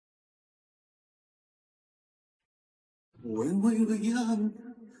When we were young,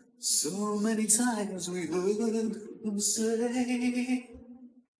 so many times we heard them say,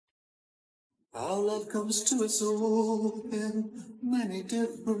 our love comes to us all in many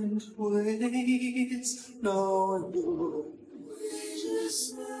different ways. Now I know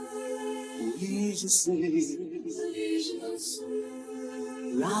we just say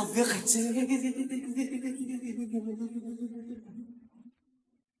la vérité.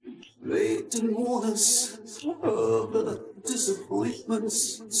 They didn't warn us of the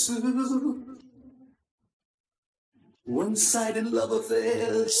disappointments too. One-sided love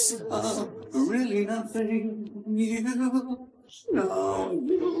affairs are really nothing new. No,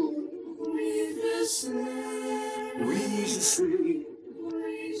 we just say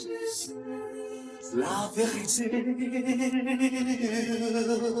la vérité.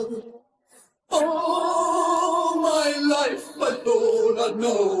 All my life I thought I'd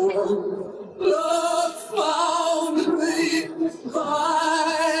know love found me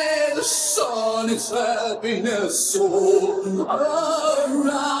by the sun, its happiness all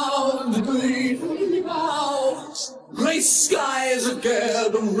around me. Now gray skies are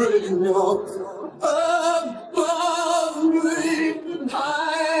gathering up above me. I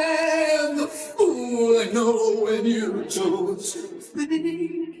am the fool I know when you don't think.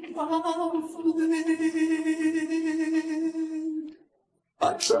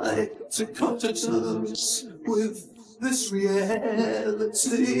 I try to come to terms with this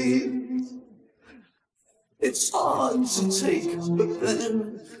reality. It's hard to take, but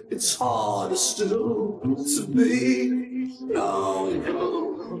then it's harder still to be. Now I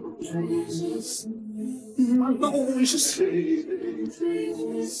know je sais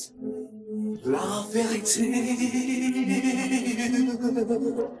la vérité.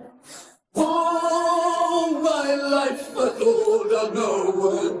 All my life I thought I'd know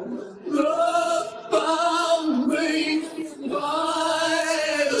when love found me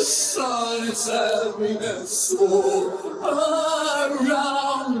by the sun, its happiness all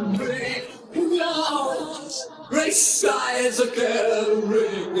around me. Now gray skies are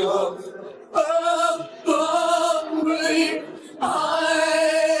gathering up above me.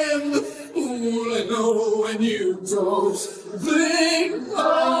 I'm the fool I know when you don't think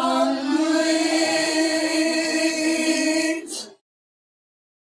of me.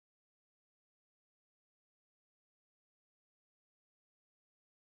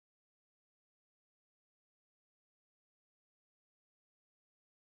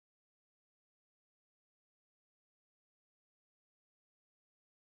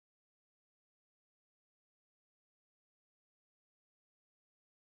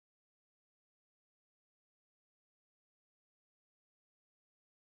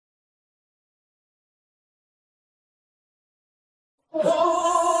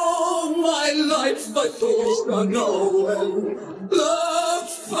 All my life I thought I know when love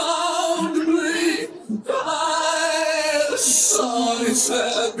found me by the sun, its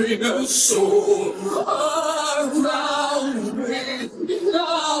happiness all around me.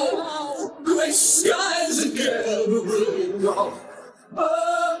 Now gray skies are gathering up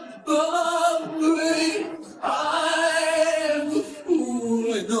above me. I am the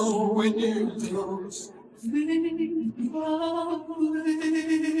fool I know when you don't think of me.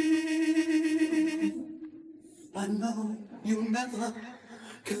 I know you'll never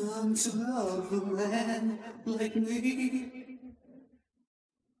come to love a man like me.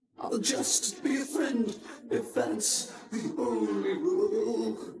 I'll just be a friend if that's the only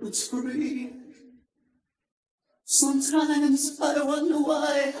rule that's free. Sometimes I wonder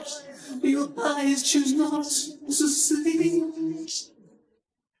why your eyes choose not to see.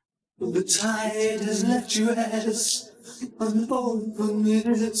 The tide has left you as an open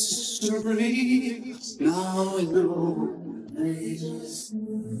mystery. Now I know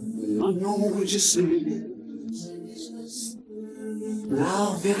what you say.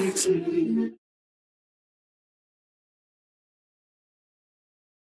 La vérité.